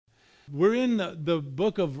We're in the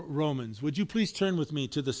book of Romans. Would you please turn with me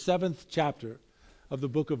to the 7th chapter of the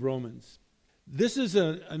book of Romans? This is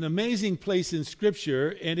an amazing place in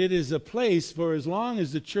Scripture, and it is a place for as long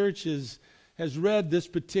as the church has read this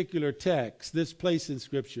particular text, this place in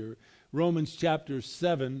Scripture, Romans chapter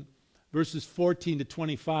 7, verses 14 to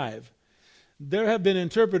 25. There have been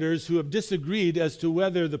interpreters who have disagreed as to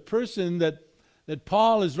whether the person that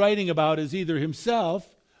Paul is writing about is either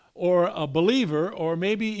himself or a believer, or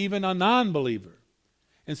maybe even a non-believer.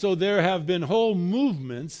 And so there have been whole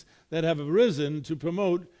movements that have arisen to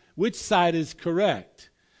promote which side is correct.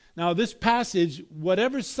 Now this passage,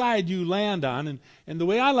 whatever side you land on, and the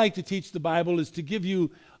way I like to teach the Bible is to give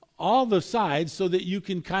you all the sides so that you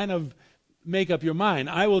can kind of make up your mind.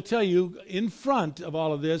 I will tell you, in front of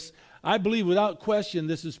all of this, I believe without question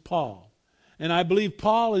this is Paul. And I believe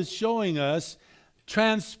Paul is showing us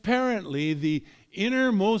transparently the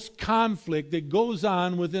innermost conflict that goes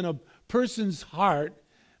on within a person's heart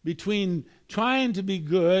between trying to be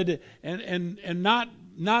good and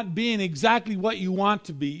not being exactly what you want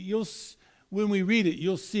to be. When we read it,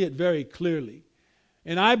 you'll see it very clearly.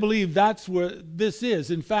 And I believe that's where this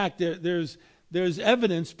is. In fact, there's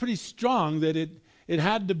evidence pretty strong that it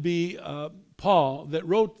had to be Paul that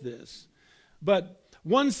wrote this. But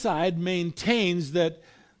one side maintains that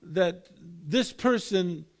this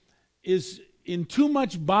person is in too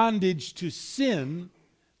much bondage to sin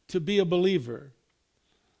to be a believer.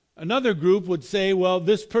 Another group would say, well,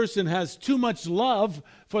 this person has too much love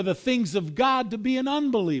for the things of God to be an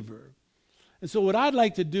unbeliever. And so what I'd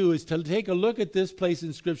like to do is to take a look at this place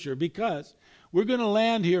in Scripture, because we're going to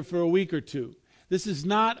land here for a week or two. This is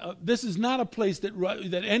not a place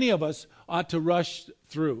that any of us ought to rush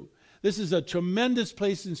through. This is a tremendous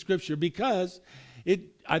place in Scripture, because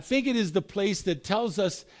I think it is the place that tells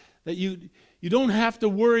us that you don't have to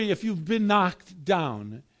worry if you've been knocked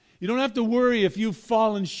down. You don't have to worry if you've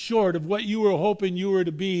fallen short of what you were hoping you were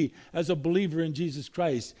to be as a believer in Jesus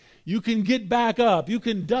Christ. You can get back up. You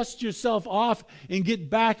can dust yourself off and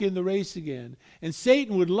get back in the race again. And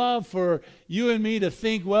Satan would love for you and me to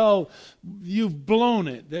think, well, you've blown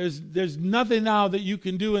it. There's nothing now that you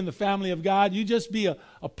can do in the family of God. You just be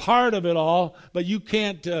a part of it all, but you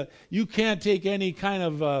can't take any kind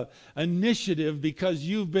of initiative because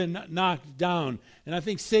you've been knocked down. And I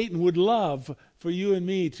think Satan would love for you and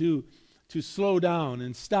me to slow down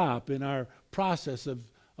and stop in our process of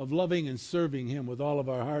loving and serving Him with all of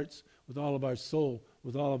our hearts, with all of our soul,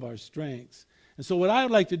 with all of our strengths. And so what I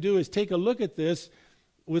would like to do is take a look at this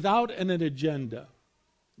without an agenda.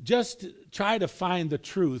 Just try to find the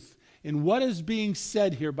truth in what is being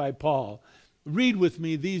said here by Paul. Read with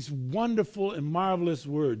me these wonderful and marvelous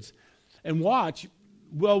words and watch.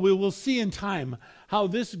 Well, we will see in time how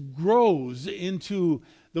this grows into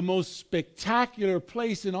the most spectacular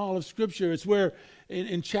place in all of Scripture. It's where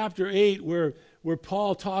in chapter 8 where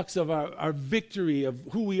Paul talks of our victory, of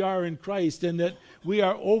who we are in Christ, and that we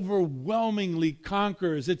are overwhelmingly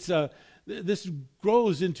conquerors. This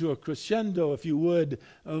grows into a crescendo, if you would,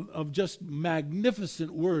 of just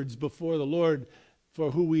magnificent words before the Lord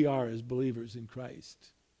for who we are as believers in Christ.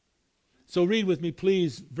 So read with me,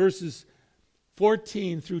 please, verses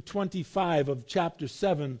 14 through 25 of chapter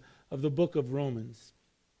 7 of the book of Romans.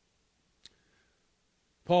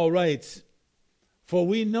 Paul writes, "For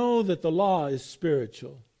we know that the law is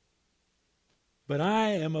spiritual, but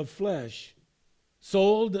I am of flesh,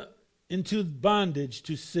 sold into bondage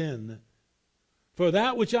to sin. For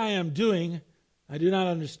that which I am doing, I do not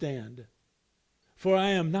understand. For I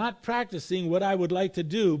am not practicing what I would like to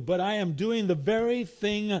do, but I am doing the very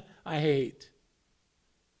thing I hate.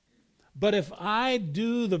 But if I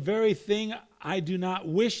do the very thing I do not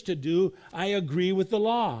wish to do, I agree with the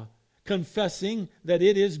law, confessing that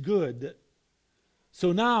it is good.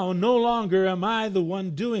 So now no longer am I the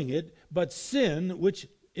one doing it, but sin which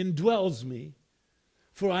indwells me.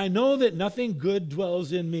 For I know that nothing good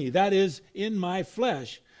dwells in me, that is, in my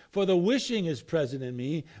flesh. For the wishing is present in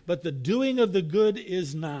me, but the doing of the good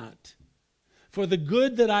is not. For the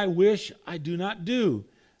good that I wish I do not do.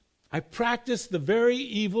 I practice the very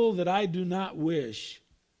evil that I do not wish.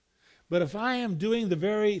 But if I am doing the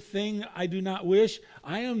very thing I do not wish,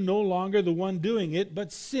 I am no longer the one doing it,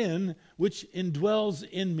 but sin which indwells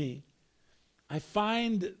in me. I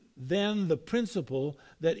find then the principle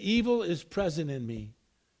that evil is present in me,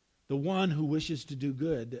 the one who wishes to do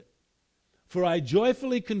good. For I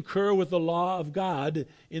joyfully concur with the law of God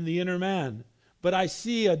in the inner man. But I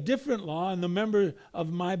see a different law in the member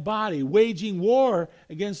of my body, waging war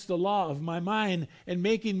against the law of my mind and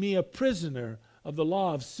making me a prisoner of the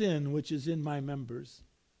law of sin which is in my members."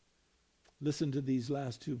 Listen to these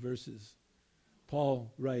last two verses.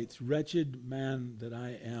 Paul writes, "Wretched man that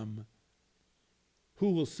I am, who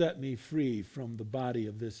will set me free from the body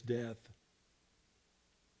of this death?"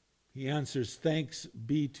 He answers, "Thanks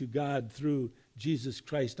be to God through Jesus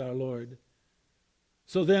Christ our Lord."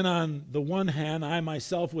 So then, on the one hand, I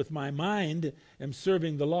myself with my mind am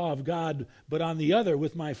serving the law of God, but on the other,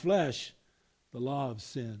 with my flesh, the law of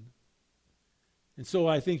sin. And so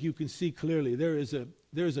I think you can see clearly there is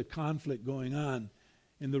a conflict going on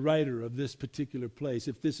in the writer of this particular place.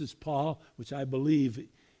 If this is Paul, which I believe,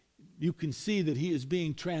 you can see that he is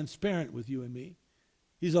being transparent with you and me.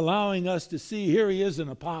 He's allowing us to see here he is an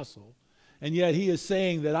apostle, and yet he is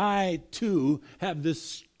saying that I too have this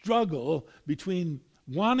struggle between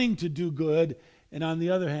wanting to do good and on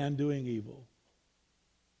the other hand doing evil.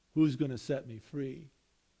 Who's going to set me free?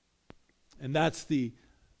 And that's the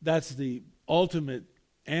ultimate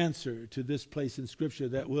answer to this place in Scripture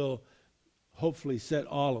that will hopefully set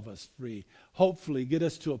all of us free. Hopefully get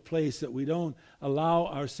us to a place that we don't allow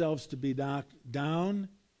ourselves to be knocked down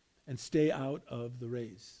and stay out of the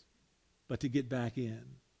race, but to get back in,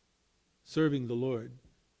 serving the Lord.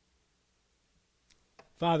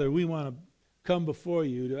 Father, we want to come before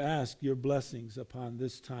you to ask your blessings upon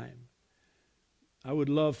this time. I would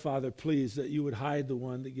love, Father, please, that you would hide the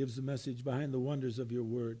one that gives the message behind the wonders of your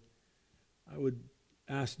word. I would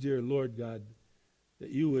ask, dear Lord God,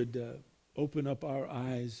 that you would open up our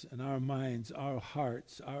eyes and our minds, our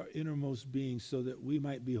hearts, our innermost being, so that we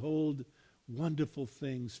might behold wonderful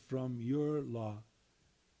things from your law.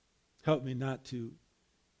 Help me not to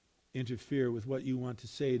interfere with what you want to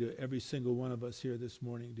say to every single one of us here this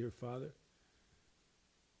morning, dear Father.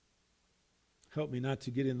 Help me not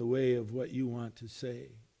to get in the way of what you want to say.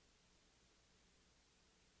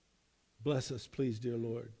 Bless us, please, dear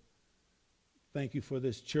Lord. Thank you for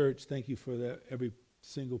this church. Thank you for every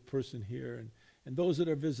single person here and those that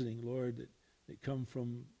are visiting, Lord, that come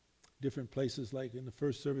from different places, like in the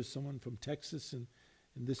first service, someone from Texas, and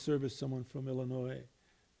in this service, someone from Illinois.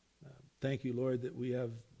 Thank you, Lord, that we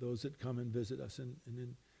have those that come and visit us, and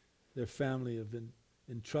in their family have been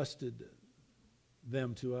entrusted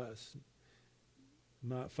them to us.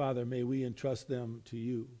 Father, may we entrust them to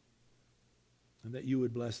you, and that you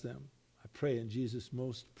would bless them. I pray in Jesus'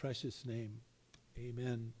 most precious name.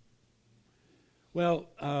 Amen. Well,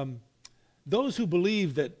 those who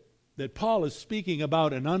believe that Paul is speaking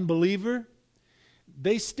about an unbeliever,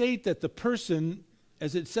 they state that the person,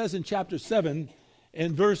 as it says in chapter 7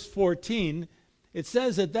 and verse 14, it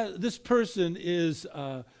says that this person is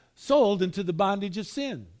sold into the bondage of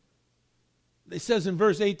sin. It says in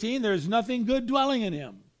verse 18, there is nothing good dwelling in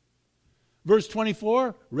him. Verse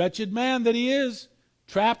 24, wretched man that he is,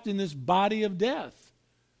 trapped in this body of death.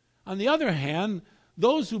 On the other hand,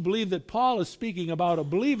 those who believe that Paul is speaking about a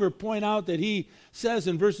believer point out that he says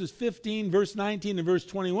in verses 15, verse 19, and verse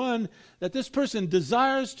 21, that this person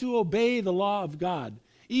desires to obey the law of God,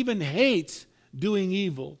 even hates doing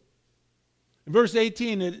evil. In verse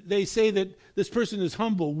 18, they say that this person is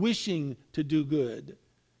humble, wishing to do good.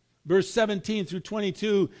 Verse 17 through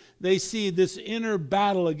 22, they see this inner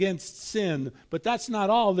battle against sin, but that's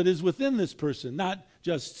not all that is within this person, not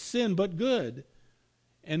just sin, but good.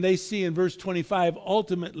 And they see in verse 25,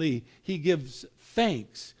 ultimately, he gives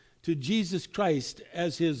thanks to Jesus Christ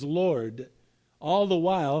as his Lord, all the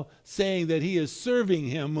while saying that he is serving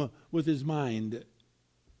him with his mind.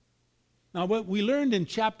 Now, what we learned in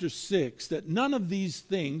chapter 6, that none of these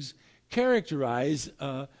things characterize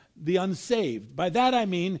the unsaved. By that I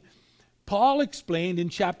mean, Paul explained in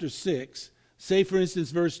chapter 6, say for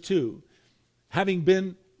instance verse 2, having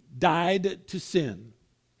been died to sin.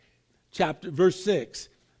 Verse 6,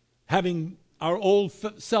 having our old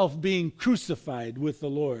self being crucified with the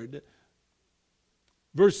Lord.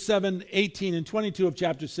 Verse 7, 18, and 22 of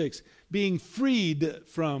chapter 6, being freed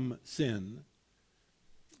from sin.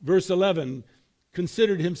 Verse 11,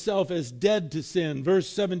 considered himself as dead to sin. Verse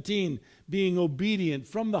 17, being obedient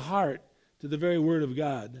from the heart to the very word of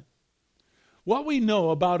God. What we know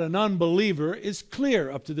about an unbeliever is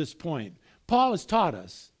clear up to this point. Paul has taught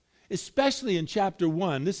us, especially in chapter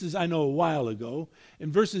 1, this is, I know, a while ago,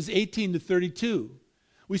 in verses 18 to 32.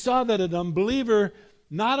 We saw that an unbeliever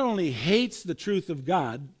not only hates the truth of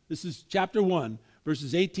God, this is chapter 1,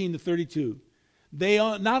 verses 18 to 32. They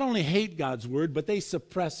not only hate God's word, but they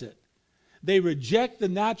suppress it. They reject the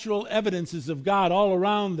natural evidences of God all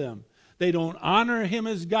around them. They don't honor him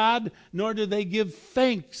as God, nor do they give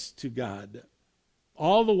thanks to God.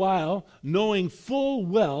 All the while knowing full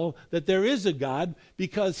well that there is a God,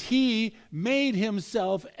 because he made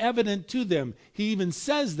himself evident to them. He even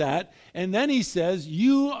says that, and then he says,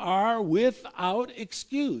 you are without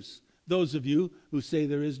excuse, those of you who say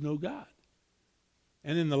there is no God.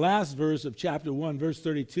 And in the last verse of chapter 1, verse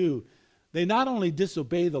 32, they not only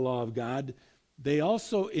disobey the law of God, they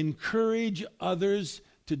also encourage others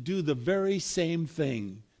to do the very same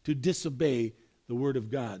thing, to disobey the word of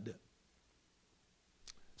God.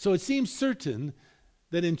 So it seems certain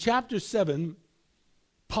that in chapter 7,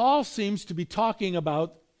 Paul seems to be talking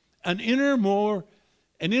about an innermost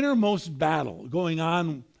battle going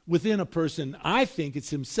on within a person. I think it's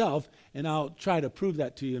himself, and I'll try to prove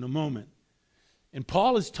that to you in a moment. And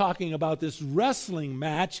Paul is talking about this wrestling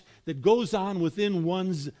match that goes on within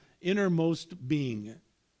one's innermost being.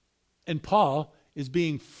 And Paul is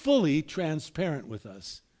being fully transparent with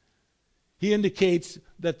us. He indicates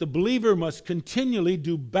that the believer must continually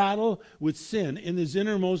do battle with sin in his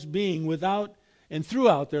innermost being without and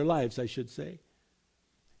throughout their lives, I should say.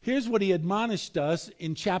 Here's what he admonished us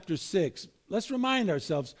in chapter 6. Let's remind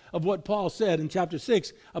ourselves of what Paul said in chapter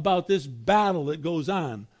 6 about this battle that goes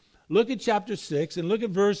on. Look at chapter 6 and look at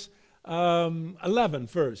verse 11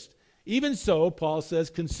 first. Even so, Paul says,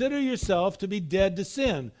 consider yourself to be dead to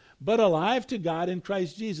sin, but alive to God in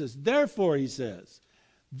Christ Jesus. Therefore, he says,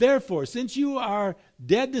 since you are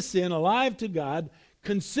dead to sin, alive to God,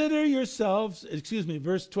 consider yourselves,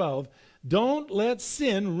 verse 12, don't let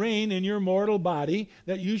sin reign in your mortal body,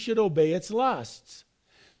 that you should obey its lusts.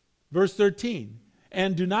 Verse 13,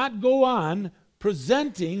 and do not go on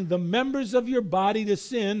presenting the members of your body to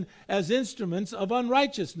sin as instruments of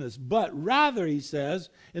unrighteousness, but rather, he says,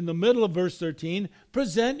 in the middle of verse 13,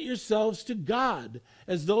 present yourselves to God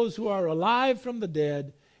as those who are alive from the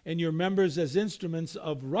dead, and your members as instruments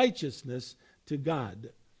of righteousness to God.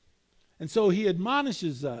 And so he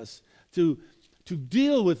admonishes us to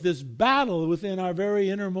deal with this battle within our very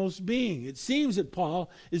innermost being. It seems that Paul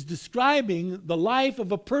is describing the life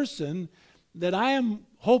of a person that I am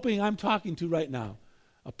hoping I'm talking to right now.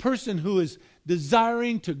 A person who is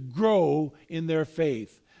desiring to grow in their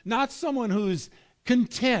faith. Not someone who is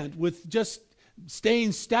content with just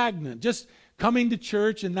staying stagnant, just coming to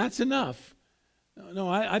church and that's enough. No,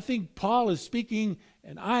 I think Paul is speaking,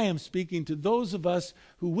 and I am speaking to those of us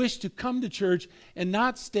who wish to come to church and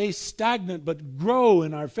not stay stagnant, but grow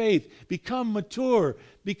in our faith, become mature,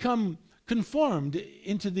 become conformed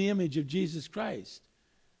into the image of Jesus Christ.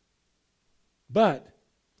 But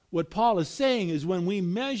what Paul is saying is when we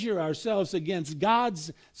measure ourselves against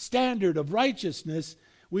God's standard of righteousness,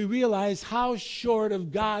 we realize how short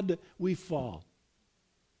of God we fall.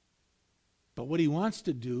 But what he wants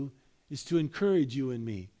to do is to encourage you and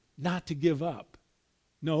me not to give up.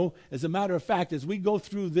 No, as a matter of fact, as we go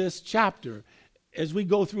through this chapter, as we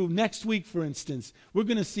go through next week, for instance, we're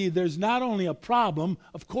going to see there's not only a problem,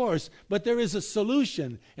 of course, but there is a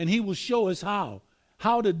solution, and he will show us how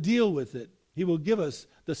to deal with it. He will give us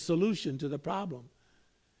the solution to the problem.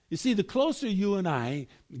 You see, the closer you and I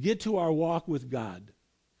get to our walk with God,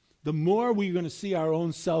 the more we're going to see our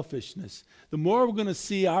own selfishness, the more we're going to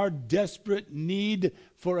see our desperate need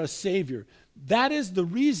for a Savior. That is the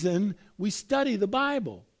reason we study the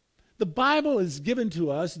Bible. The Bible is given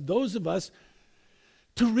to us, those of us,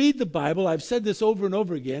 to read the Bible, I've said this over and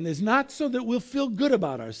over again, is not so that we'll feel good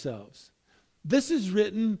about ourselves. This is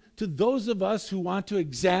written to those of us who want to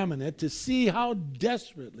examine it, to see how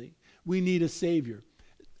desperately we need a Savior.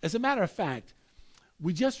 As a matter of fact,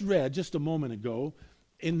 we just read just a moment ago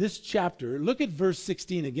in this chapter, look at verse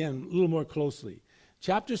 16 again a little more closely.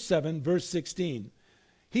 Chapter 7, verse 16.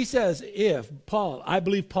 He says, I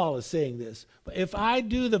believe Paul is saying this, but if I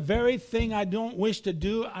do the very thing I don't wish to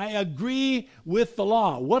do, I agree with the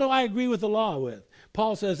law. What do I agree with the law with?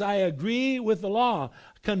 Paul says, I agree with the law,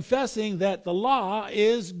 confessing that the law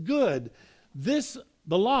is good. The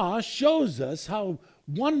law shows us how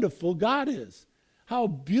wonderful God is, how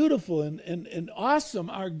beautiful and awesome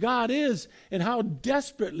our God is, and how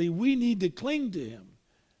desperately we need to cling to him.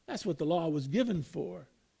 That's what the law was given for.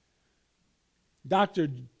 Dr.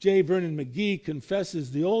 J. Vernon McGee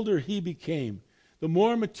confesses the older he became, the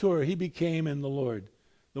more mature he became in the Lord,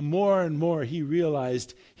 the more and more he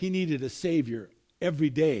realized he needed a Savior every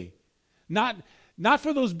day. Not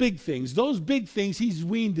for those big things. Those big things he's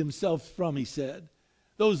weaned himself from, he said.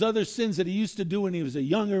 Those other sins that he used to do when he was a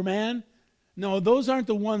younger man, no, those aren't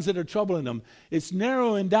the ones that are troubling him. It's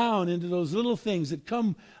narrowing down into those little things that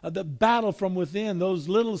come, the battle from within, those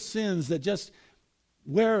little sins that just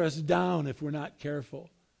wear us down if we're not careful.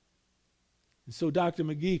 And so Dr.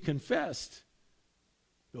 McGee confessed,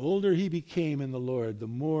 the older he became in the Lord, the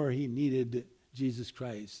more he needed Jesus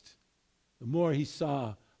Christ. The more he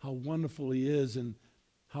saw how wonderful he is and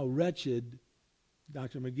how wretched,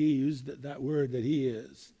 Dr. McGee used that word, that he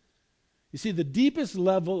is. You see, the deepest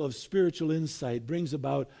level of spiritual insight brings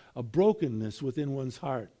about a brokenness within one's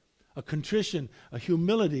heart, a contrition, a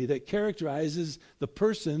humility that characterizes the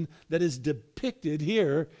person that is depicted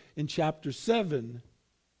here in chapter 7.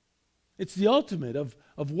 It's the ultimate of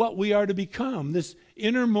what we are to become, this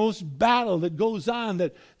innermost battle that goes on,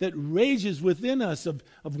 that rages within us of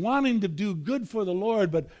wanting to do good for the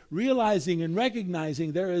Lord, but realizing and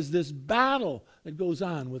recognizing there is this battle that goes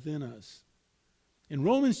on within us. In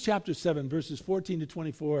Romans chapter 7, verses 14 to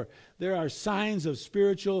 24, there are signs of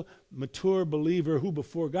spiritual, mature believer who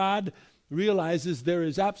before God realizes there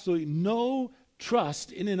is absolutely no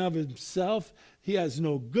trust in and of himself. He has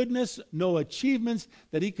no goodness, no achievements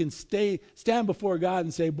that he can stand before God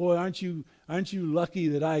and say, boy, aren't you lucky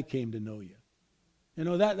that I came to know you? You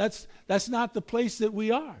know, that's not the place that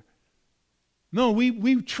we are. No,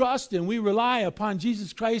 we trust and we rely upon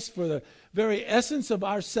Jesus Christ for the very essence of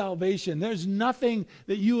our salvation. There's nothing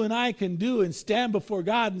that you and I can do and stand before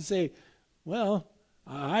God and say, well,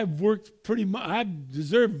 I've worked pretty much, I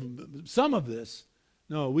deserve some of this.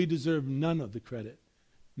 No, we deserve none of the credit.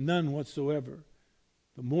 None whatsoever.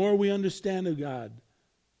 The more we understand of God,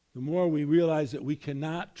 the more we realize that we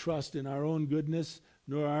cannot trust in our own goodness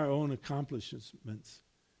nor our own accomplishments.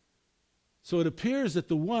 So it appears that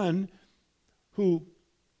the one who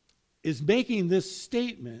is making this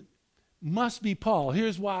statement must be Paul.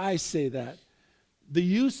 Here's why I say that. The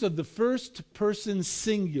use of the first person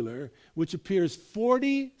singular, which appears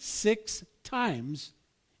 46 times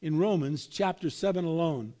in Romans chapter 7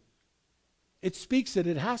 alone, it speaks that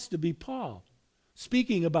it has to be Paul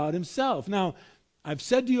speaking about himself. Now, I've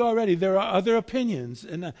said to you already, there are other opinions,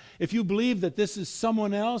 and if you believe that this is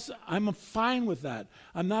someone else, I'm fine with that.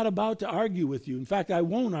 I'm not about to argue with you. In fact, I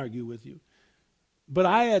won't argue with you. But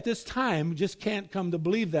I, at this time, just can't come to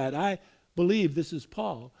believe that. I believe this is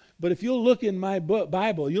Paul. But if you'll look in my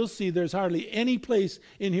Bible, you'll see there's hardly any place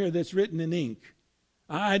in here that's written in ink.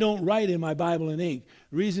 I don't write in my Bible in ink.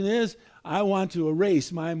 The reason is I want to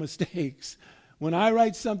erase my mistakes. When I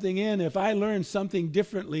write something in, if I learn something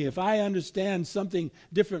differently, if I understand something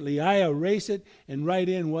differently, I erase it and write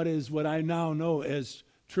in what I now know as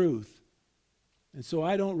truth. And so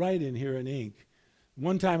I don't write in here in ink.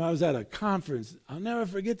 One time I was at a conference. I'll never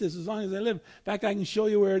forget this as long as I live. In fact, I can show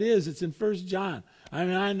you where it is. It's in 1 John. I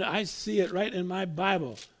mean, I see it right in my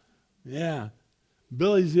Bible. Yeah.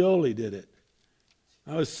 Billy Zioli did it.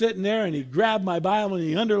 I was sitting there, and he grabbed my Bible, and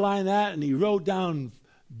he underlined that, and he wrote down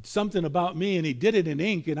something about me, and he did it in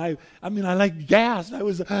ink. And I like gasped.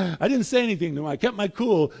 I didn't say anything to him. I kept my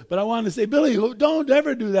cool, but I wanted to say, Billy, don't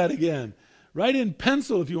ever do that again. Write in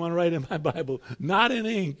pencil if you want to write in my Bible, not in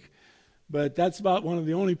ink. But that's about one of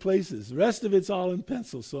the only places. The rest of it's all in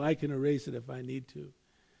pencil, so I can erase it if I need to.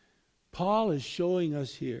 Paul is showing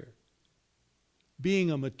us here, being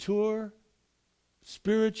a mature,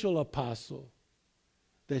 spiritual apostle,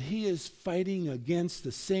 that he is fighting against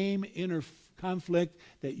the same inner conflict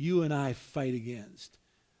that you and I fight against.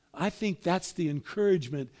 I think that's the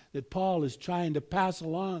encouragement that Paul is trying to pass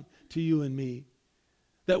along to you and me.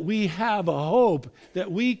 That we have a hope that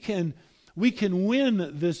we can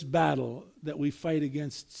win this battle that we fight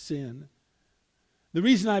against sin. The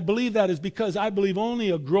reason I believe that is because I believe only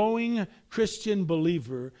a growing Christian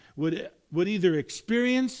believer would either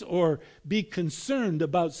experience or be concerned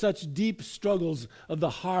about such deep struggles of the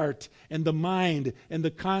heart and the mind and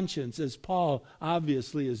the conscience as Paul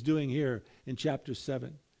obviously is doing here in chapter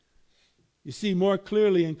 7. You see, more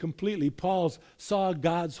clearly and completely, Paul saw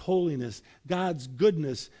God's holiness, God's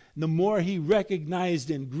goodness. And the more he recognized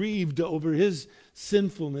and grieved over his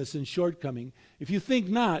sinfulness and shortcoming. If you think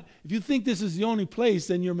this is the only place,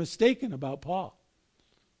 then you're mistaken about Paul.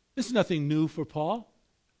 This is nothing new for Paul.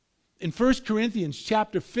 In 1 Corinthians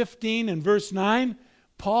chapter 15 and verse 9,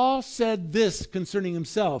 Paul said this concerning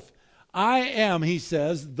himself. I am, he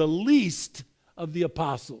says, the least of the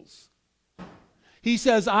apostles. He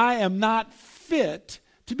says, I am not fit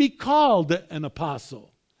to be called an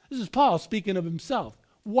apostle. This is Paul speaking of himself.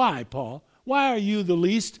 Why, Paul? Why are you the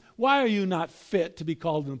least? Why are you not fit to be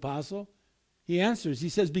called an apostle? He answers, he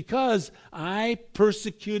says, because I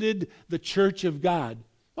persecuted the church of God.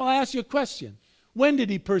 Well, I ask you a question. When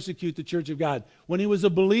did he persecute the church of God? When he was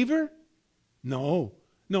a believer? No,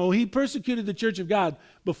 he persecuted the church of God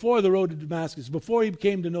before the road to Damascus, before he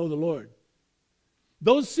came to know the Lord.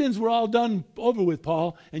 Those sins were all done over with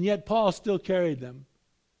Paul, and yet Paul still carried them,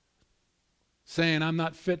 saying, I'm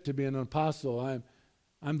not fit to be an apostle.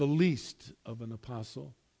 I'm the least of an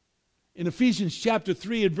apostle. In Ephesians chapter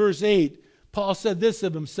 3 and verse 8, Paul said this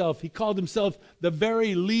of himself. He called himself the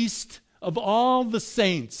very least of all the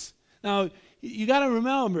saints. Now, you got to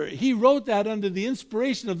remember, he wrote that under the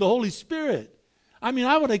inspiration of the Holy Spirit. I mean,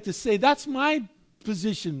 I would like to say that's my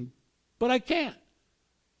position, but I can't.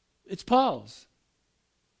 It's Paul's.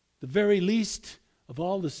 The very least of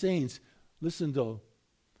all the saints. Listen though.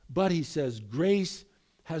 But he says, grace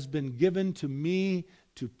has been given to me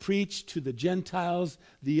to preach to the Gentiles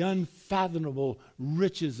the unfathomable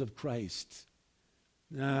riches of Christ.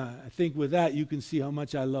 I think with that you can see how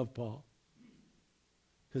much I love Paul.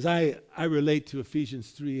 Because I relate to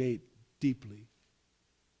Ephesians 3:8 deeply.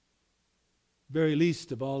 Very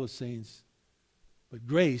least of all the saints. But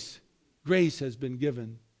grace has been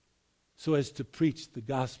given so as to preach the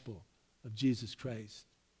gospel of Jesus Christ.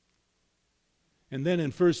 And then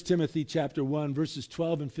in 1 Timothy chapter 1, verses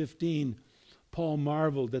 12 and 15, Paul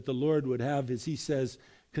marveled that the Lord would have, as he says,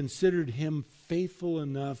 considered him faithful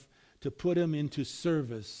enough to put him into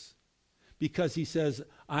service. Because he says,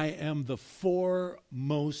 I am the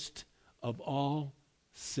foremost of all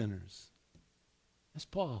sinners. That's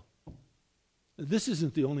Paul. This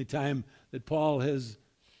isn't the only time that Paul has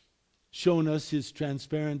shown us his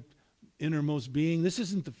transparent innermost being. This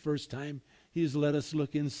isn't the first time he has let us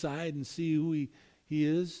look inside and see who he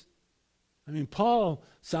is. I mean, Paul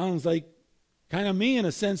sounds like kind of me in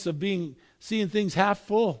a sense of seeing things half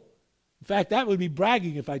full. In fact, that would be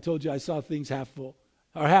bragging if I told you I saw things half full,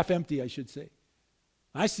 or half empty, I should say.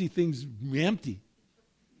 I see things empty,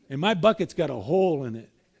 and my bucket's got a hole in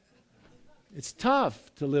it. It's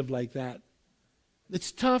tough to live like that.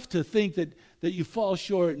 It's tough to think that you fall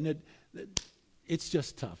short, and that it's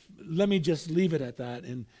just tough. Let me just leave it at that.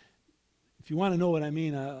 And if you want to know what I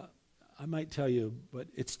mean, I might tell you, but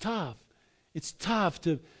it's tough. It's tough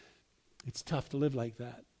to live like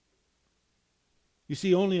that. You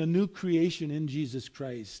see, only a new creation in Jesus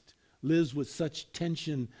Christ lives with such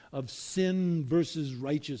tension of sin versus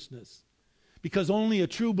righteousness. Because only a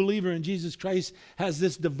true believer in Jesus Christ has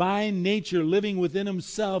this divine nature living within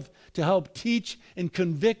himself to help teach and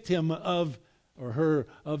convict him of, or her,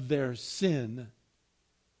 of their sin.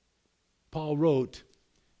 Paul wrote,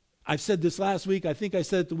 I've said this last week, I think I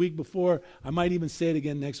said it the week before, I might even say it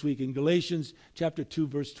again next week, in Galatians chapter 2,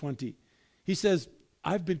 verse 20. He says,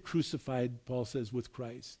 I've been crucified, Paul says, with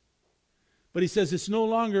Christ. But he says, it's no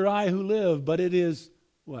longer I who live, but it is,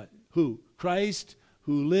 what? Who? Christ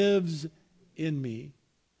who lives in me.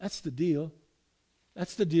 That's the deal.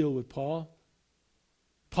 That's the deal with Paul.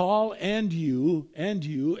 Paul and you, and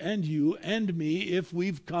you, and you, and me, if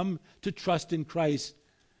we've come to trust in Christ,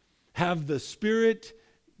 have the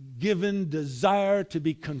Spirit-given desire to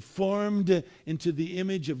be conformed into the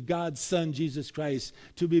image of God's Son, Jesus Christ,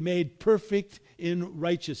 to be made perfect in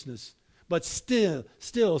righteousness. But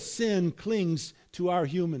still sin clings to our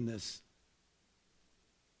humanness.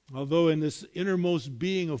 Although in this innermost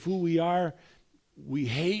being of who we are, we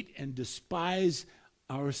hate and despise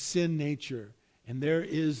our sin nature. And there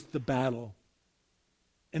is the battle.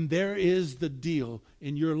 And there is the deal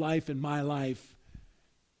in your life and my life.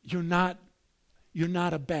 You're not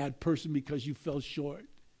a bad person because you fell short.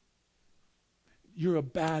 You're a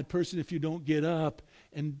bad person if you don't get up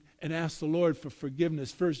and ask the Lord for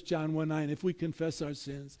forgiveness. 1 John 1:9, if we confess our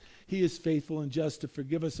sins, He is faithful and just to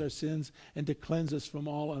forgive us our sins and to cleanse us from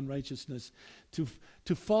all unrighteousness.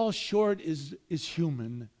 To fall short is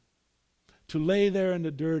human. To lay there in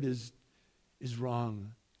the dirt is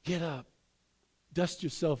wrong. Get up. Dust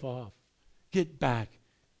yourself off. Get back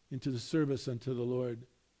into the service unto the Lord.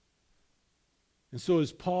 And so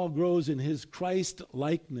as Paul grows in his Christ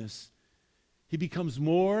likeness, he becomes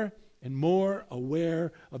more and more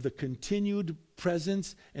aware of the continued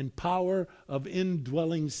presence and power of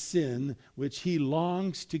indwelling sin, which he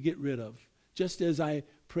longs to get rid of, just as I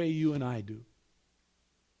pray you and I do.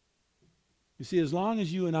 You see, as long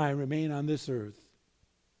as you and I remain on this earth,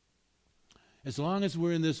 as long as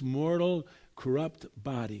we're in this mortal, corrupt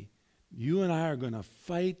body, you and I are going to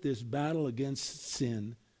fight this battle against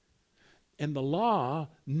sin. And the law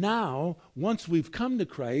now, once we've come to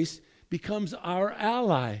Christ, becomes our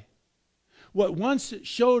ally. What once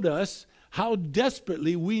showed us how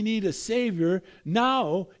desperately we need a Savior,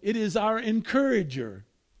 now it is our encourager.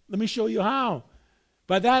 Let me show you how.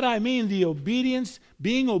 By that I mean the obedience,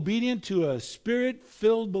 being obedient to a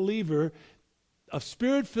Spirit-filled believer. A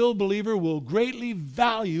Spirit-filled believer will greatly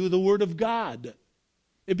value the Word of God.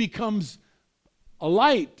 It becomes a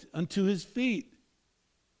light unto his feet.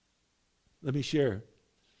 Let me share.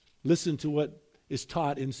 Listen to what is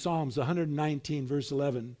taught in Psalms 119, verse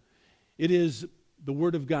 11. It is the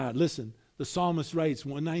Word of God. Listen, the psalmist writes,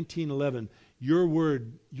 119:11, Your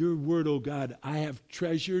word, O God, I have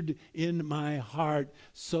treasured in my heart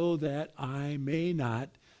so that I may not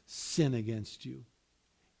sin against you.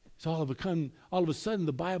 So all of a sudden,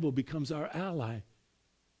 the Bible becomes our ally.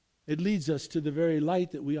 It leads us to the very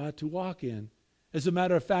light that we ought to walk in. As a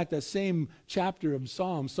matter of fact, that same chapter of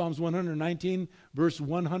Psalms 119, verse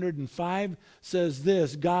 105, says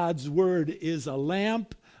this: God's word is a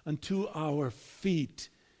lamp unto our feet.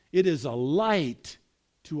 It is a light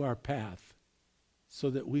to our path, so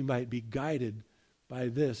that we might be guided by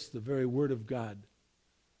this, the very word of God.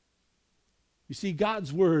 You see,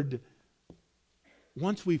 God's word,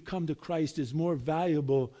 once we've come to Christ, is more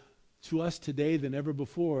valuable to us today than ever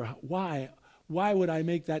before. Why? Why would I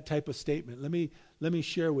make that type of statement? Let me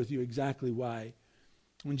share with you exactly why.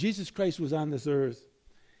 When Jesus Christ was on this earth,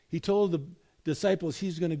 he told the disciples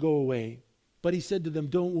he's going to go away. But he said to them,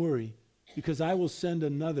 don't worry, because I will send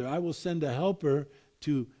another. I will send a helper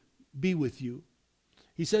to be with you.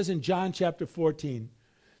 He says in John chapter 14,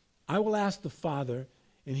 I will ask the Father,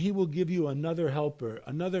 and he will give you another helper.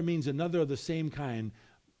 Another means another of the same kind.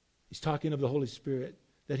 He's talking of the Holy Spirit,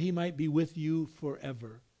 that he might be with you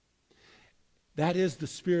forever. That is the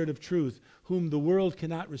Spirit of truth, whom the world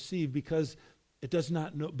cannot receive because it does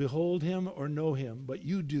not behold him or know him. But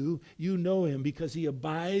you do. You know him because he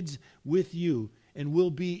abides with you and will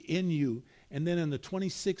be in you. And then in the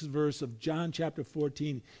 26th verse of John chapter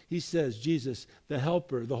 14, he says, Jesus, the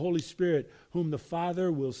Helper, the Holy Spirit, whom the Father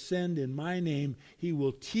will send in my name, he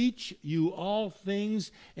will teach you all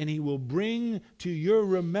things, and he will bring to your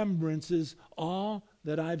remembrances all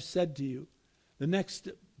that I've said to you. The next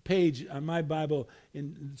page on my Bible,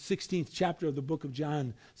 in the 16th chapter of the book of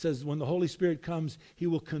John, says, when the Holy Spirit comes, he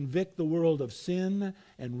will convict the world of sin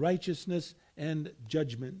and righteousness and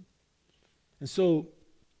judgment. And so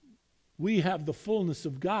we have the fullness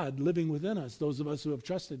of God living within us, those of us who have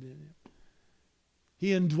trusted in him. He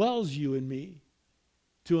indwells you and me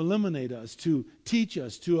to eliminate us, to teach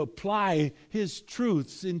us, to apply his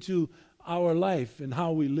truths into our life and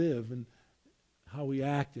how we live and how we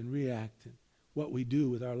act and react and what we do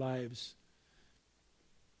with our lives.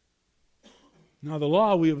 Now, the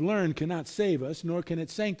law we have learned cannot save us, nor can it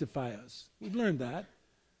sanctify us. We've learned that.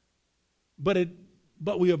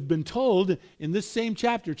 But we have been told in this same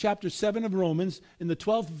chapter, chapter 7 of Romans, in the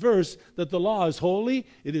 12th verse, that the law is holy,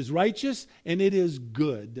 it is righteous, and it is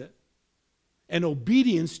good. And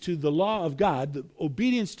obedience to the law of God, the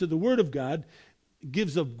obedience to the word of God,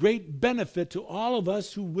 gives a great benefit to all of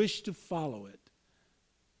us who wish to follow it.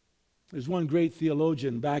 There's one great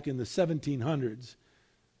theologian back in the 1700s.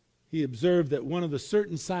 He observed that one of the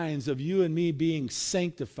certain signs of you and me being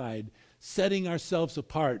sanctified, setting ourselves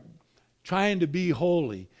apart, trying to be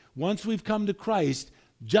holy, once we've come to Christ,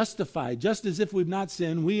 justified, just as if we've not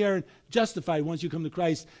sinned, we are justified once you come to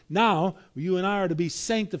Christ. Now, you and I are to be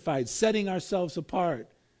sanctified, setting ourselves apart.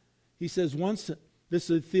 He says this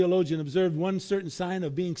theologian observed, one certain sign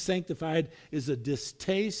of being sanctified is a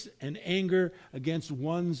distaste and anger against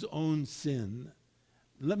one's own sin.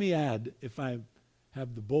 Let me add, if I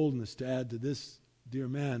have the boldness to add to this dear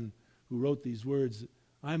man who wrote these words,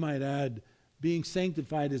 I might add, being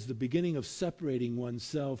sanctified is the beginning of separating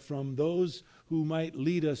oneself from those who might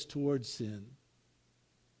lead us towards sin.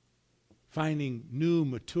 Finding new,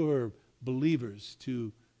 mature believers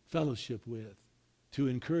to fellowship with, to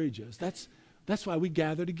encourage us. That's why we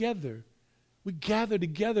gather together. We gather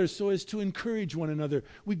together so as to encourage one another.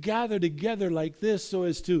 We gather together like this so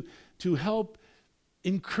as to help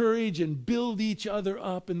encourage and build each other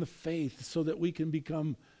up in the faith so that we can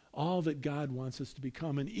become all that God wants us to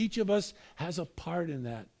become. And each of us has a part in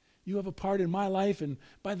that. You have a part in my life, and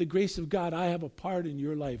by the grace of God, I have a part in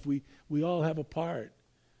your life. We all have a part.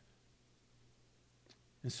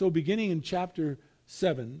 And so beginning in chapter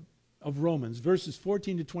 7 of Romans, verses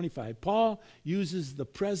 14 to 25, Paul uses the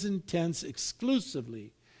present tense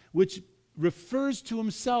exclusively, which refers to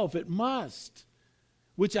himself. It must.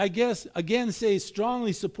 Which I guess, again,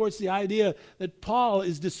 strongly supports the idea that Paul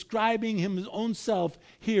is describing his own self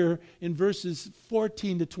here in verses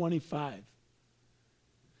 14 to 25.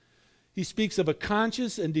 He speaks of a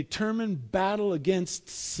conscious and determined battle against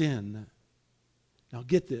sin. Now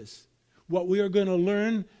get this. What we are going to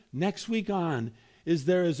learn next week on is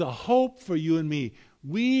there is a hope for you and me.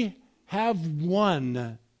 We have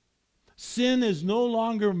won. Sin is no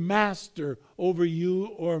longer master over you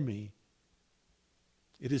or me.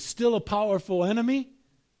 It is still a powerful enemy,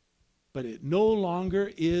 but it no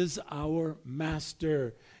longer is our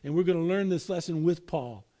master. And we're going to learn this lesson with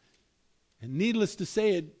Paul. And needless to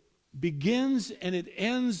say, it begins and it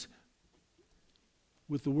ends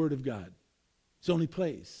with the Word of God. It's the only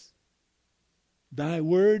place. Thy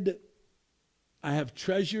word I have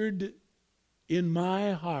treasured in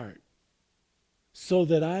my heart so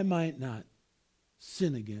that I might not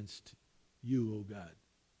sin against you, O God.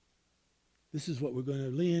 This is what we're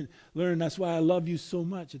going to learn. That's why I love you so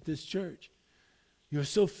much at this church. You're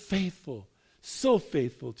so faithful so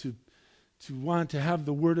faithful to want to have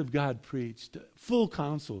the Word of God preached, full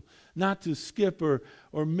counsel, not to skip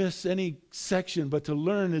or miss any section, but to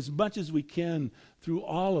learn as much as we can through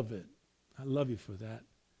all of it. I love you for that.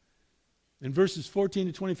 In verses 14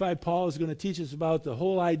 to 25, Paul is going to teach us about the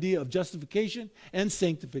whole idea of justification and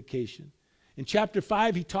sanctification. In chapter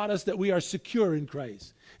 5, he taught us that we are secure in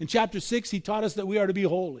Christ. In chapter 6, he taught us that we are to be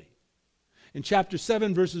holy. In chapter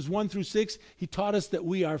 7, verses 1 through 6, he taught us that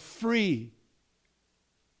we are free.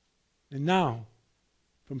 And now,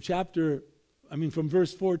 from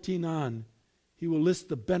verse 14 on, he will list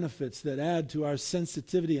the benefits that add to our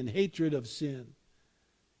sensitivity and hatred of sin.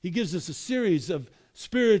 He gives us a series of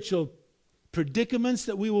spiritual predicaments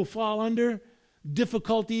that we will fall under,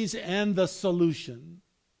 difficulties, and the solution.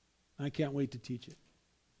 I can't wait to teach it.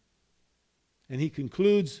 And he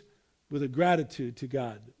concludes with a gratitude to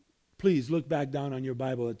God. Please look back down on your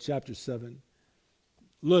Bible at chapter 7.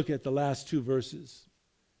 Look at the last 2 verses,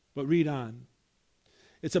 but read on.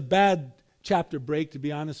 It's a bad chapter break, to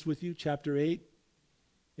be honest with you, chapter 8.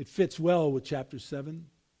 It fits well with chapter 7.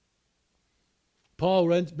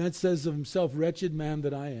 Paul says of himself, "Wretched man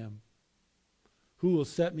that I am, who will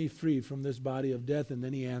set me free from this body of death?" And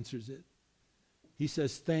then he answers it. He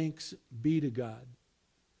says, "Thanks be to God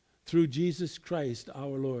through Jesus Christ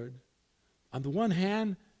our Lord." On the one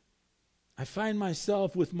hand, I find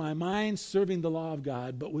myself with my mind serving the law of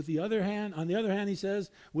God, but on the other hand, he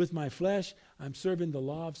says, with my flesh, I'm serving the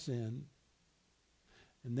law of sin.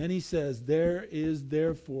 And then he says, there is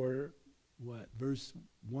therefore, Verse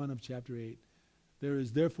 1 of chapter 8. There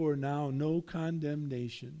is therefore now no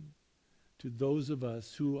condemnation to those of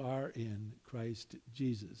us who are in Christ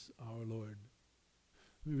Jesus our Lord.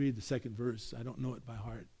 Let me read the second verse. I don't know it by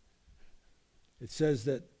heart. It says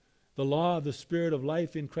that the law of the Spirit of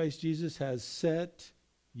life in Christ Jesus has set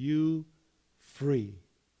you free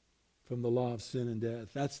from the law of sin and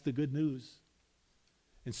death. That's the good news.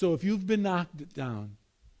 And so if you've been knocked down,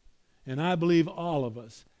 and I believe all of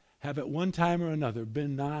us have at one time or another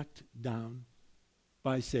been knocked down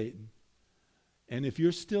by Satan, and if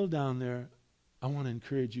you're still down there, I want to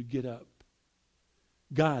encourage you, get up.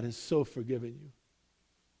 God has so forgiven you.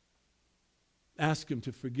 Ask him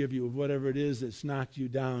to forgive you of whatever it is that's knocked you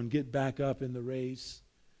down. Get back up in the race.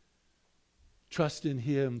 Trust in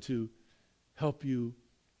him to help you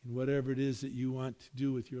in whatever it is that you want to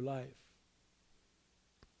do with your life.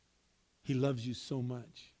 He loves you so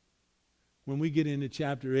much. When we get into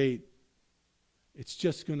chapter 8, it's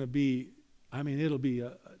just going to be, it'll be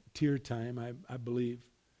a tear time, I believe.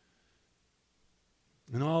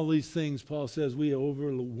 And all these things, Paul says, we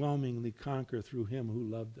overwhelmingly conquer through him who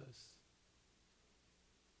loved us.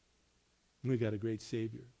 We got a great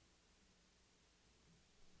Savior.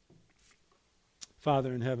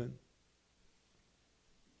 Father in heaven,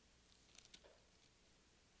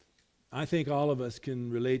 I think all of us can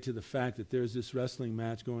relate to the fact that there's this wrestling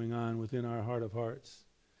match going on within our heart of hearts.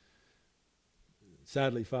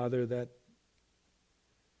 Sadly, Father, that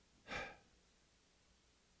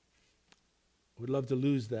would love to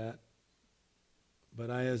lose that. But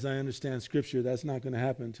as I understand Scripture, that's not going to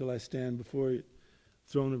happen until I stand before the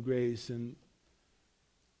throne of grace and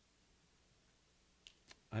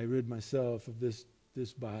I rid myself of this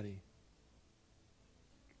body.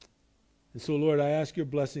 And so, Lord, I ask your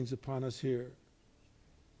blessings upon us here,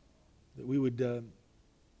 that we would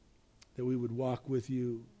walk with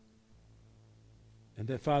you, and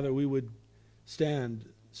that, Father, we would stand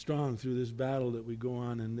strong through this battle that we go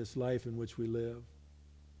on in this life in which we live.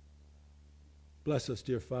 Bless us,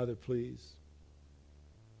 dear Father, please.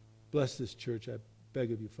 Bless this church, I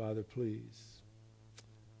beg of you, Father, please.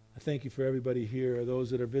 I thank you for everybody here. Those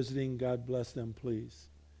that are visiting, God bless them, please.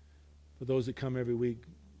 For those that come every week,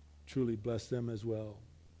 truly bless them as well.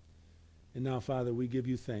 And now, Father, we give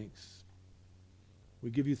you thanks.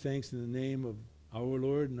 We give you thanks in the name of our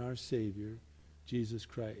Lord and our Savior, Jesus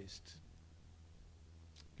Christ.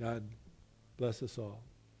 God bless us all.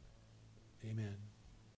 Amen.